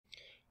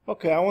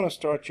Okay, I want to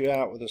start you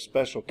out with a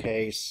special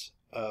case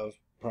of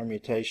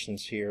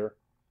permutations here.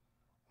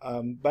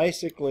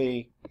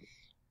 Basically,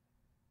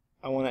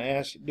 I want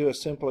to do a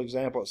simple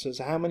example. It says,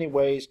 how many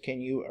ways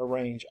can you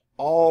arrange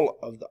all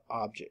of the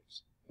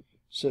objects?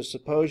 So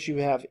suppose you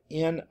have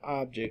n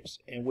objects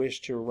and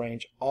wish to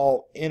arrange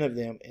all n of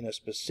them in a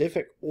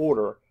specific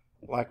order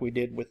like we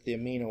did with the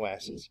amino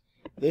acids.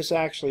 This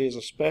actually is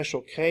a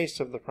special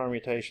case of the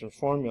permutation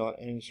formula,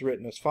 and it's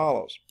written as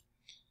follows.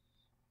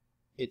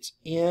 It's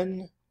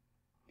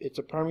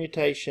a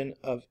permutation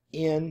of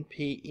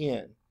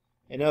npn.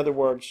 In other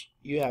words,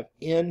 you have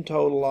n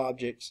total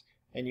objects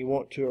and you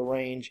want to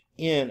arrange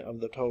n of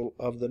the total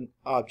of the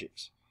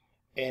objects.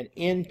 And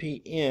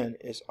npn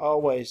is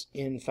always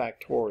n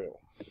factorial.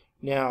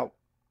 Now,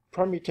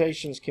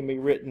 permutations can be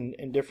written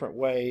in different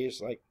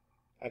ways. Like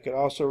I could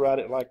also write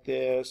it like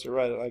this or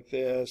write it like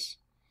this,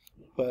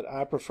 but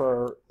I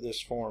prefer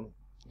this form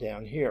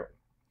down here.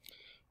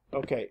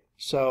 Okay,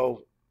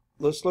 so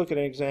let's look at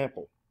an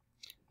example.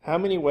 How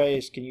many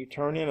ways can you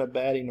turn in a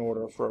batting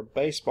order for a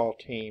baseball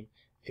team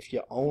if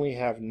you only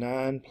have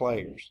 9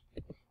 players?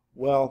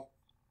 Well,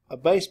 a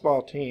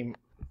baseball team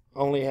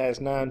only has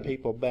 9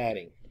 people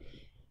batting.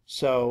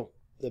 So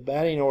the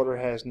batting order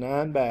has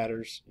 9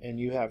 batters and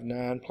you have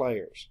 9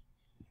 players.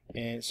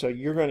 And so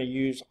you're going to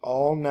use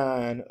all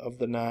 9 of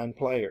the 9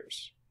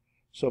 players.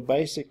 So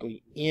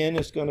basically n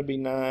is going to be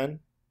 9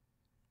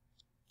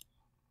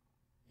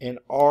 and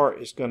r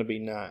is going to be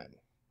 9.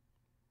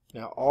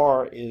 Now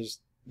r is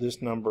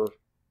this number.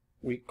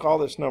 We call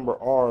this number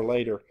r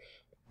later,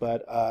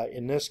 but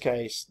in this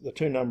case the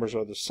two numbers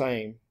are the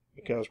same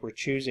because we're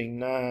choosing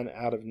 9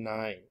 out of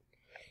 9.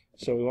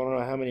 So we want to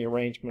know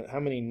how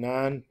many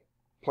 9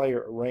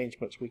 player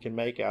arrangements we can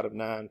make out of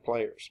 9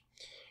 players.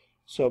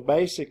 So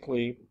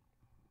basically,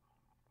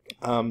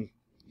 a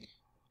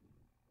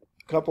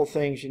couple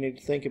things you need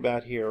to think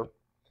about here.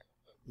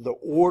 The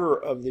order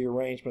of the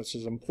arrangements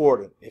is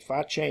important. If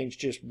I change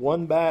just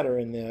one batter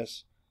in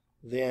this,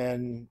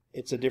 then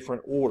it's a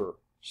different order.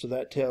 So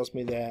that tells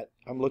me that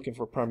I'm looking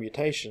for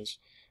permutations.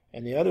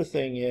 And the other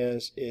thing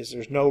is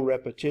there's no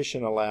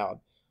repetition allowed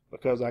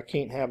because I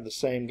can't have the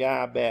same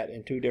guy bat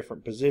in 2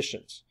 different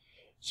positions.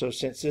 So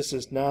since this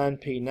is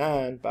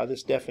 9p9 by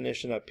this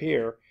definition up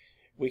here,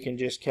 we can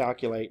just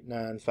calculate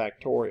 9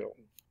 factorial.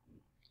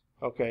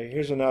 Okay,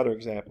 here's another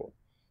example.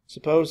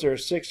 Suppose there are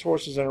 6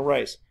 horses in a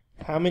race.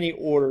 How many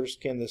orders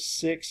can the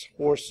 6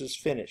 horses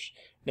finish?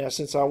 Now,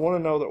 since I want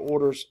to know the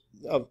orders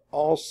of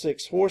all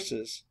 6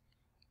 horses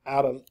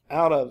out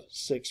of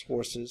 6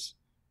 horses,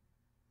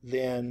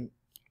 then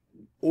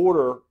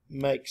order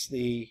makes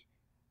the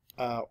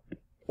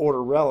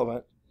order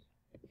relevant,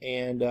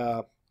 and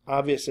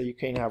obviously you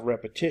can't have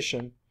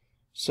repetition.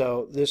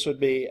 So this would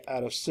be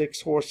out of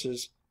 6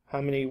 horses, how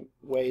many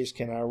ways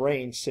can I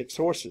arrange 6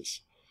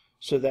 horses?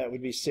 So that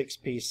would be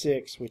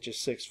 6p6, which is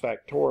 6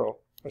 factorial,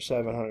 or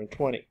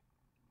 720.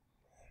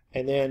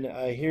 And then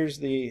here's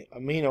the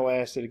amino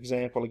acid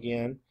example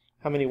again.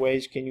 How many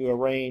ways can you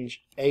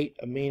arrange 8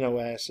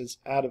 amino acids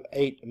out of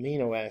 8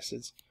 amino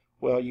acids?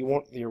 Well, you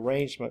want the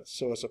arrangement,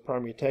 so it's a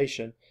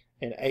permutation,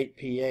 and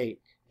 8p8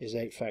 is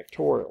 8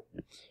 factorial.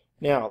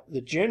 Now,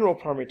 the general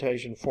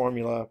permutation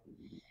formula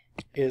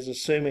is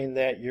assuming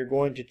that you're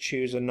going to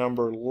choose a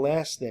number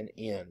less than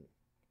n.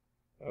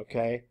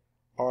 Okay?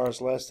 R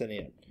is less than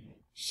n.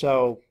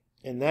 So,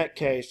 in that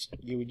case,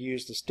 you would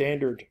use the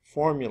standard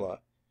formula.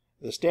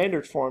 The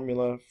standard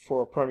formula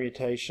for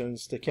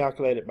permutations to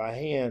calculate it by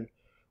hand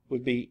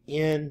would be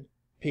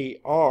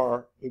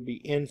npr would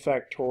be n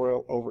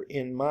factorial over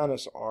n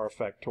minus r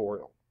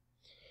factorial.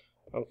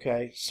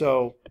 Okay,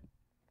 so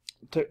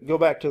to go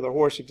back to the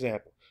horse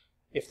example,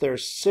 if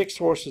there's 6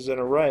 horses in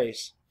a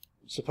race,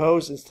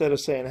 suppose instead of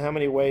saying how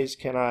many ways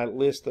can I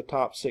list the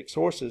top 6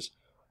 horses,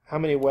 how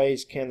many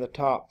ways can the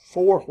top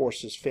 4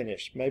 horses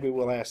finish? Maybe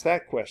we'll ask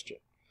that question.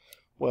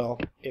 Well,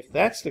 if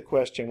that's the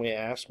question we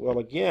ask, well,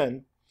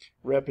 again,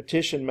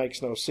 repetition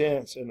makes no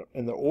sense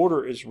and the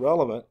order is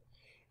relevant.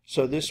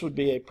 So this would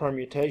be a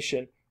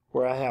permutation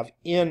where I have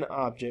n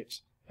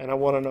objects and I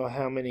want to know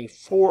how many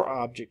 4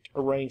 object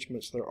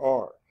arrangements there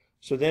are.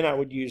 So then I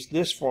would use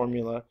this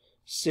formula,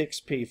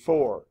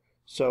 6p4.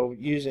 So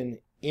using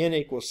n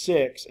equals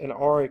 6 and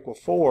r equals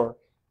 4,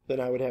 then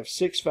I would have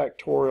 6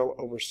 factorial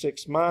over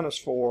 6 minus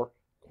 4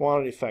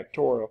 quantity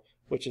factorial,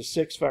 which is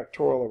 6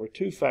 factorial over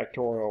 2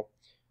 factorial,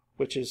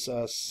 which is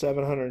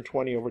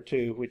 720 over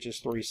 2, which is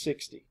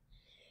 360.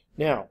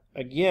 Now,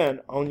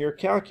 again, on your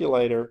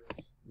calculator,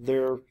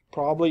 there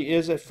probably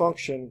is a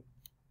function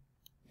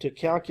to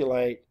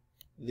calculate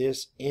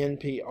this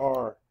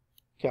NPR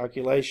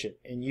calculation,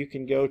 and you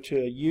can go to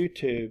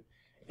YouTube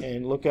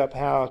and look up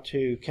how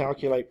to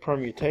calculate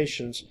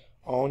permutations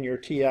on your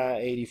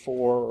TI-84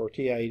 or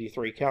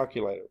TI-83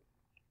 calculator.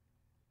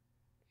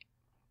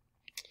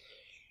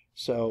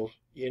 So,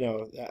 you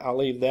know, I'll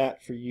leave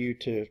that for you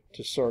to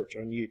search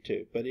on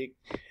YouTube. But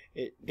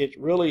it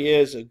really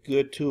is a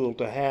good tool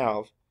to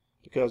have,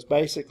 because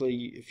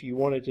basically if you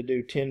wanted to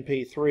do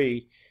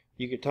 10p3,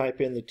 you could type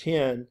in the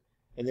 10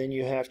 and then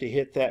you have to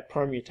hit that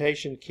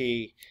permutation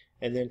key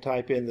and then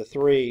type in the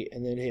 3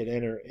 and then hit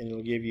enter, and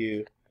it'll give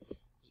you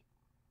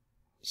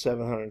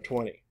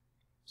 720.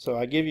 So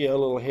I give you a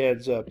little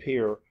heads up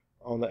here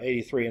on the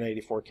 83 and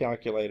 84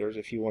 calculators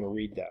if you want to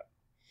read that.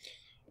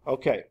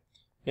 Okay,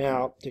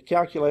 now to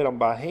calculate them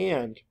by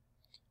hand,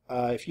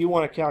 if you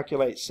want to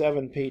calculate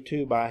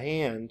 7p2 by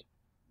hand,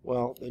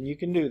 well, then you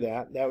can do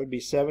that. That would be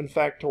 7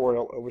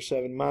 factorial over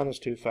 7 minus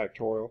 2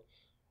 factorial.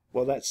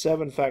 Well, that's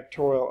 7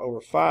 factorial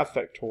over 5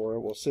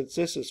 factorial. Well, since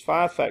this is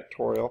 5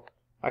 factorial,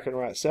 I can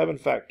write 7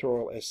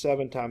 factorial as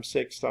 7 times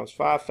 6 times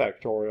 5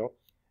 factorial,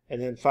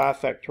 and then 5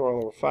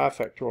 factorial over 5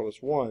 factorial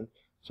is 1.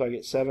 So I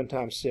get 7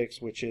 times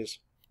 6, which is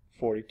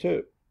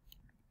 42.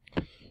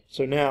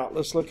 So now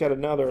let's look at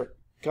another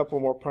couple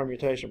more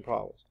permutation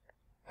problems.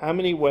 How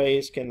many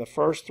ways can the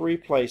first 3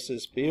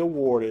 places be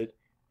awarded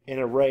in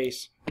a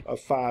race of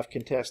 5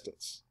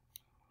 contestants?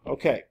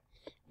 Okay,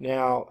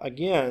 now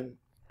again,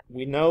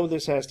 we know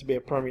this has to be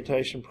a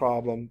permutation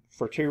problem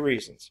for 2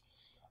 reasons.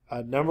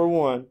 Number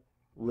 1,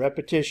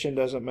 repetition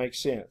doesn't make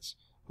sense.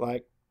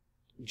 Like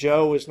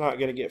Joe is not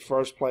going to get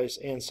first place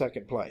and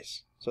second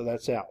place, so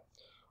that's out.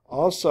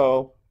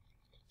 Also,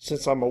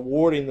 since I'm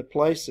awarding the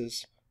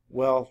places,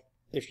 well,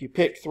 if you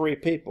pick 3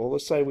 people,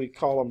 let's say we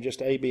call them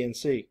just A, B, and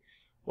C.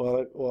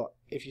 Well,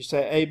 if you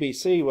say A, B,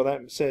 C, well,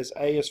 that says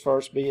A is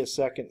first, B is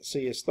second,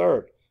 C is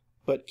third.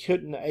 But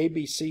couldn't A,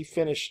 B, C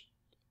finish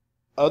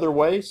other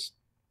ways?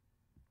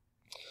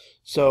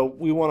 So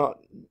we want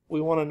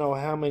to know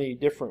how many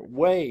different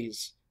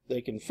ways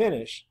they can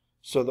finish.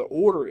 So the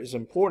order is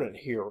important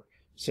here.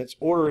 Since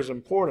order is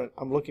important,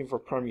 I'm looking for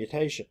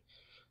permutation.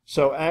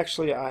 So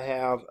actually, I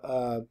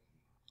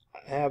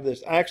have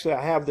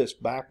this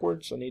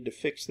backwards. I need to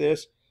fix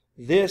this.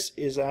 This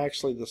is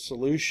actually the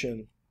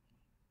solution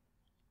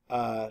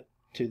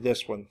to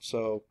this one,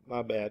 so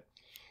my bad.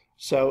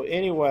 So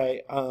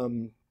anyway,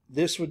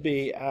 this would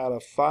be out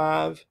of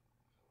 5.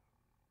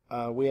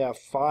 We have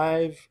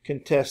 5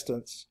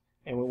 contestants,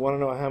 and we want to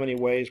know how many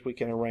ways we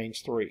can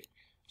arrange 3.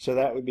 So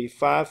that would be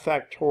 5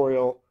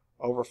 factorial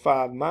over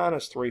 5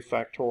 minus 3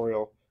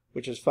 factorial,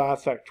 which is 5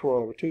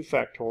 factorial over 2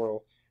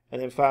 factorial,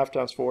 and then 5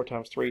 times 4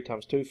 times 3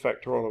 times 2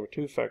 factorial over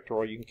 2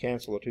 factorial. You can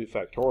cancel the 2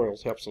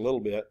 factorials, helps a little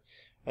bit.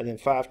 And then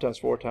 5 times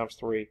 4 times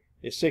 3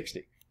 is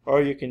 60. Or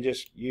you can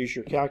just use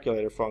your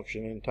calculator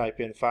function and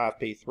type in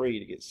 5p3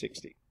 to get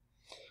 60.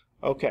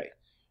 Okay,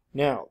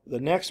 now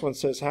the next one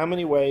says, how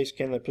many ways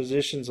can the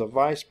positions of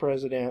vice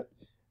president,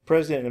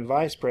 president, and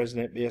vice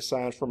president be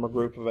assigned from a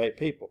group of 8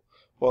 people?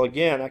 Well,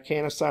 again, I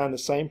can't assign the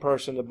same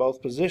person to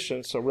both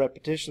positions, so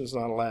repetition is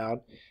not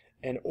allowed.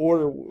 And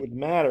order would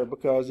matter,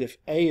 because if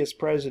A is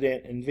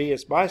president and V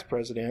is vice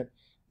president,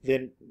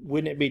 then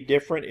wouldn't it be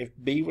different if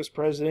B was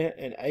president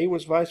and A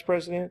was vice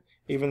president,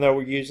 even though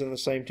we're using the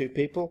same 2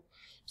 people?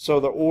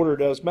 So the order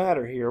does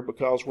matter here,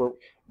 because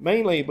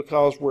mainly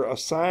because we're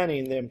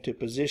assigning them to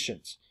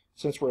positions.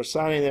 Since we're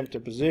assigning them to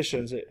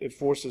positions, it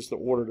forces the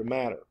order to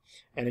matter.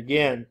 And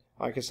again,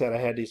 like I said, I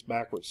had these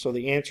backwards. So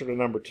the answer to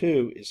number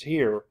 2 is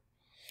here.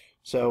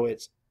 So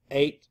it's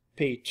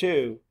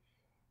 8p2.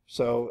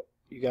 So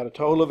you got a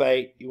total of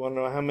 8. You want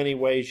to know how many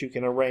ways you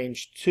can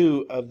arrange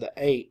 2 of the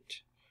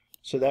 8.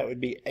 So that would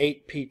be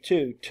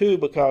 8p2. 2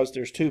 because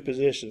there's 2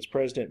 positions,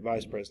 president and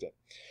vice president.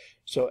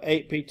 So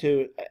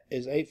 8p2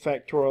 is 8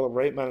 factorial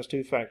over 8 minus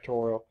 2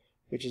 factorial,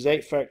 which is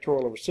 8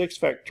 factorial over 6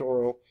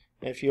 factorial.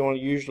 And if you want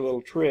to use a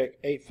little trick,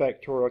 8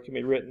 factorial can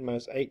be written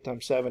as 8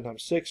 times 7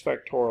 times 6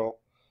 factorial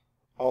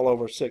all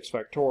over 6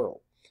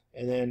 factorial.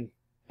 And then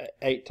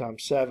 8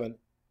 times 7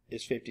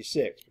 is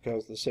 56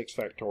 because the 6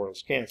 factorial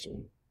is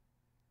canceled.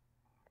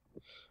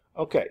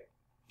 Okay,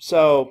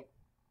 so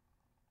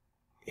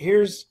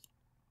here's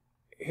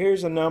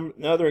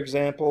another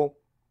example.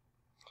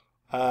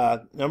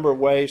 Number of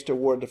ways to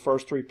award the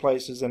first 3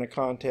 places in a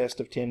contest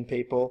of 10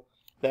 people.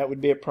 That would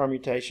be a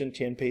permutation,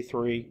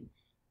 10p3.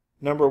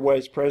 Number of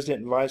ways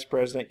president and vice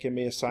president can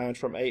be assigned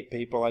from 8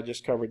 people. I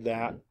just covered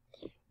that.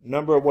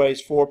 Number of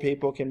ways 4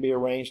 people can be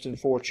arranged in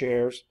 4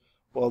 chairs.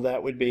 Well,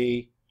 that would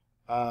be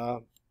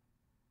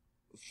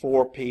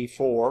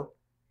 4p4.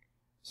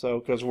 So,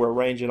 because we're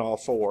arranging all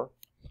 4.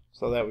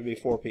 So that would be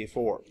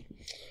 4p4.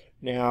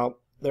 Now,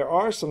 there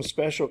are some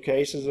special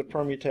cases of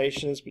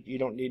permutations, but you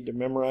don't need to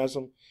memorize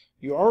them.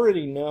 You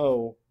already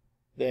know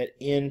that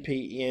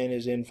npn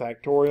is n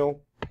factorial,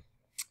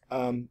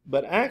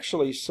 but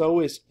actually so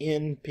is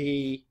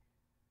np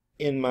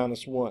n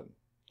minus 1.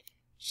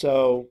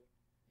 So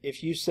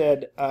if you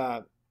said,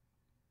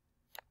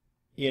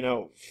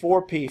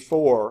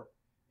 4p4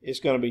 is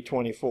going to be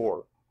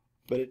 24,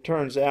 but it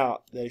turns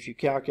out that if you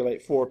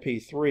calculate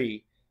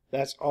 4p3,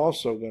 that's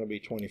also going to be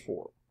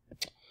 24.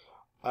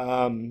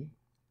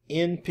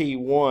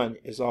 NP1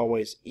 is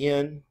always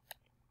n.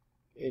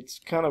 It's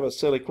kind of a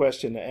silly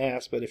question to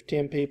ask, but if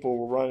 10 people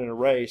were running a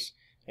race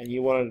and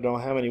you wanted to know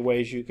how many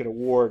ways you could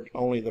award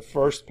only the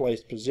first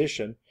place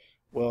position,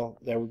 well,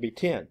 that would be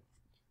 10,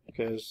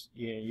 because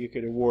you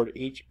could award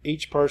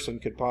each person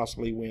could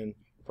possibly win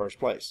first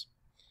place.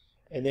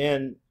 And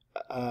then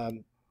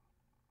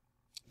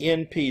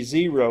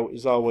NP0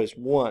 is always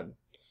 1.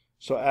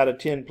 So out of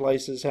 10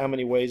 places, how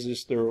many ways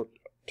is there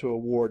to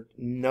award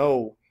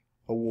no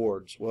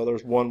awards? Well,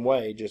 there's one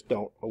way, just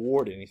don't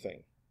award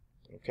anything.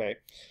 Okay,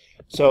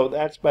 so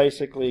that's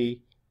basically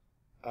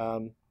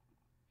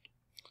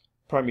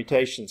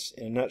permutations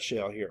in a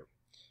nutshell here.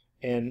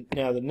 And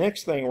now the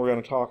next thing we're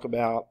going to talk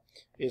about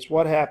is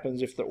what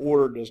happens if the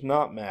order does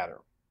not matter.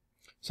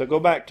 So go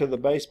back to the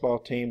baseball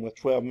team with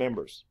 12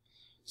 members.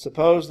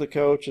 Suppose the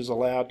coach is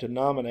allowed to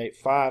nominate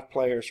 5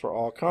 players for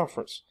all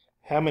conference.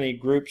 How many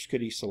groups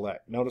could he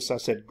select? Notice I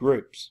said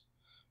groups.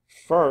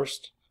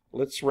 First,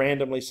 let's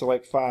randomly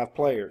select 5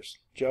 players: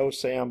 Joe,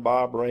 Sam,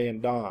 Bob, Ray,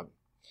 and Don.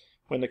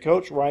 When the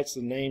coach writes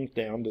the names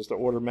down, does the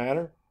order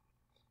matter?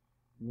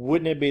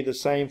 Wouldn't it be the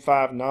same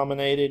 5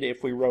 nominated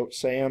if we wrote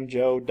Sam,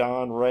 Joe,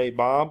 Don, Ray,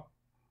 Bob?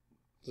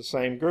 The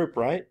same group,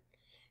 right?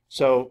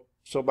 So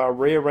by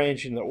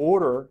rearranging the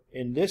order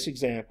in this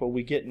example,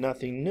 we get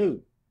nothing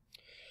new.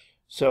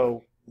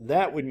 So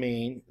that would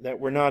mean that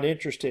we're not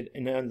interested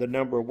in the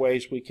number of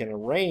ways we can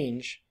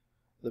arrange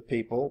the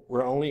people.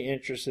 We're only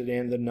interested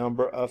in the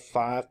number of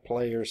 5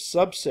 player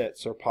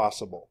subsets are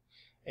possible.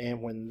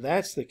 And when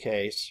that's the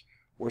case,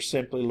 we're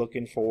simply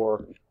looking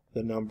for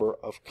the number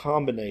of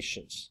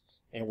combinations.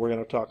 And we're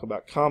going to talk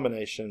about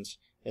combinations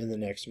in the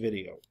next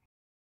video.